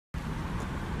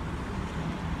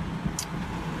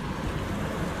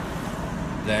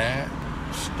That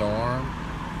storm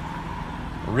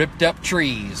ripped up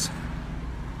trees.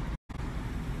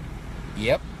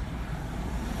 Yep.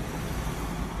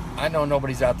 I know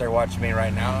nobody's out there watching me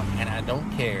right now, and I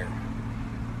don't care.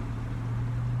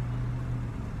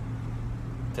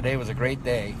 Today was a great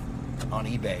day on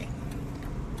eBay.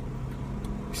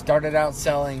 Started out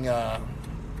selling a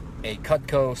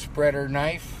Cutco spreader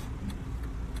knife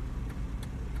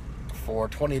for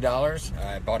 $20.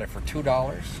 I bought it for $2.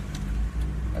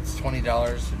 That's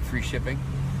 $20 in free shipping.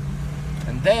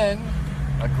 And then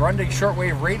a Grundig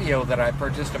shortwave radio that I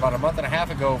purchased about a month and a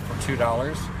half ago for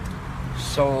 $2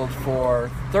 sold for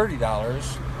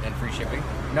 $30 in free shipping.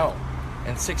 No,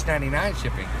 and $6.99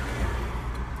 shipping,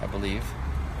 I believe.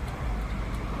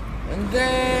 And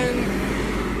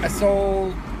then I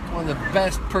sold one of the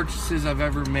best purchases I've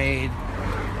ever made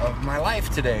of my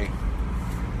life today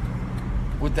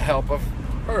with the help of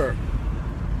her.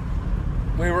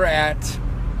 We were at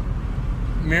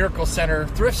Miracle Center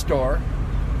thrift store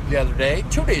the other day,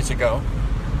 2 days ago,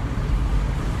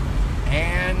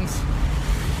 and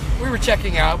we were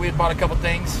checking out. We had bought a couple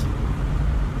things,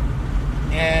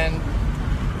 and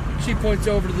she points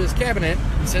over to this cabinet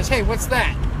and says, "Hey, what's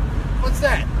that? What's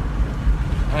that?"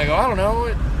 And I go, "I don't know.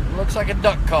 It looks like a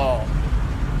duck call."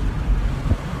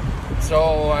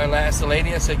 So I asked the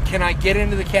lady, I said, "Can I get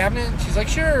into the cabinet?" And she's like,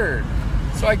 "Sure."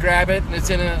 So I grab it, and it's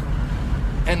in an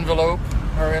envelope,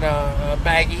 or in a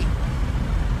baggy.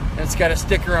 And it's got a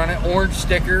sticker on it, orange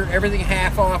sticker. Everything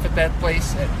half off at that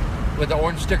place with the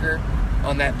orange sticker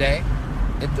on that day.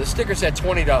 The sticker said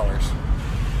 $20.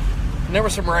 And there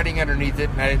was some writing underneath it,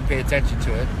 and I didn't pay attention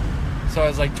to it. So I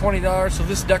was like, $20, so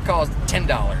this duck call is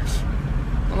 $10.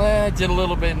 Well, I did a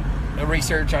little bit of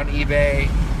research on eBay,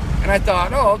 and I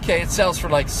thought, oh, okay, it sells for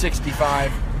like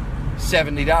 $65,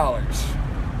 $70.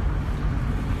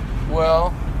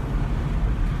 Well,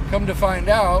 come to find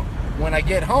out, when I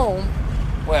get home,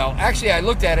 well, actually I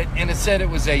looked at it, and it said it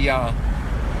was a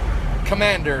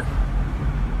Commander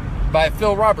by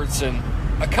Phil Robertson,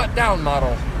 a cut-down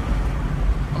model.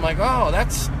 I'm like, oh,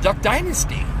 that's Duck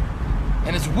Dynasty.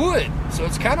 And it's wood, so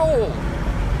it's kind of old.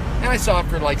 And I saw it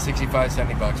for like 65,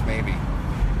 70 bucks maybe.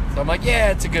 So I'm like,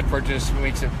 yeah, it's a good purchase. We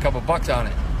make a couple bucks on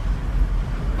it.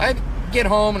 I get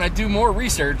home and I do more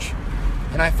research,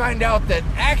 and I find out that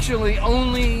actually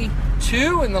only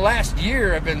 2 in the last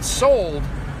year have been sold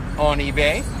on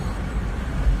eBay.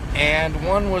 And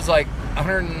one was like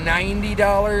 $190,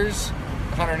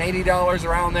 $180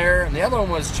 around there, and the other one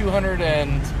was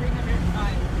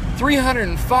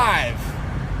 $305.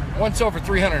 One sold for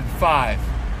 $305.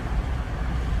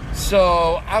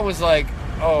 So I was like,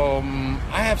 oh,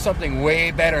 I have something way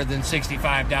better than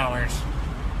 $65.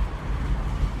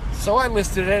 So I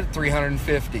listed it at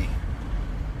 $350.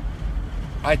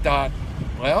 I thought,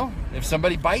 well, if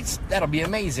somebody bites, that'll be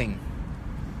amazing.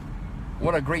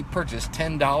 What a great purchase.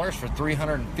 $10 for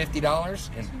 $350.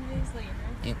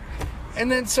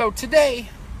 And then so today,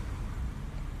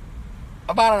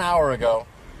 about an hour ago,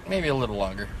 maybe a little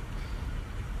longer,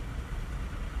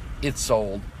 it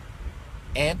sold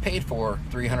and paid for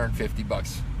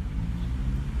 $350.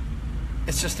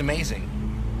 It's just amazing.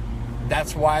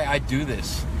 That's why I do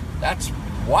this. That's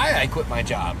why I quit my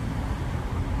job.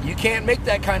 You can't make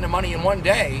that kind of money in one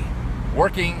day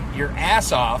working your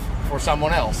ass off for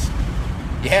someone else.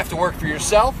 You have to work for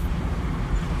yourself,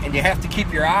 and you have to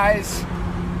keep your eyes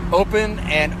open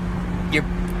and your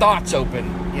thoughts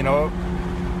open, you know,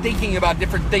 thinking about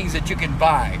different things that you can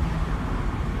buy.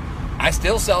 I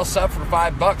still sell stuff for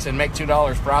 $5 and make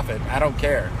 $2 profit. I don't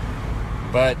care.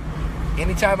 But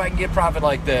anytime I can get profit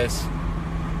like this,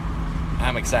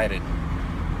 I'm excited.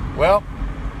 Well,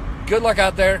 good luck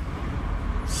out there.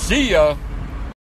 See ya.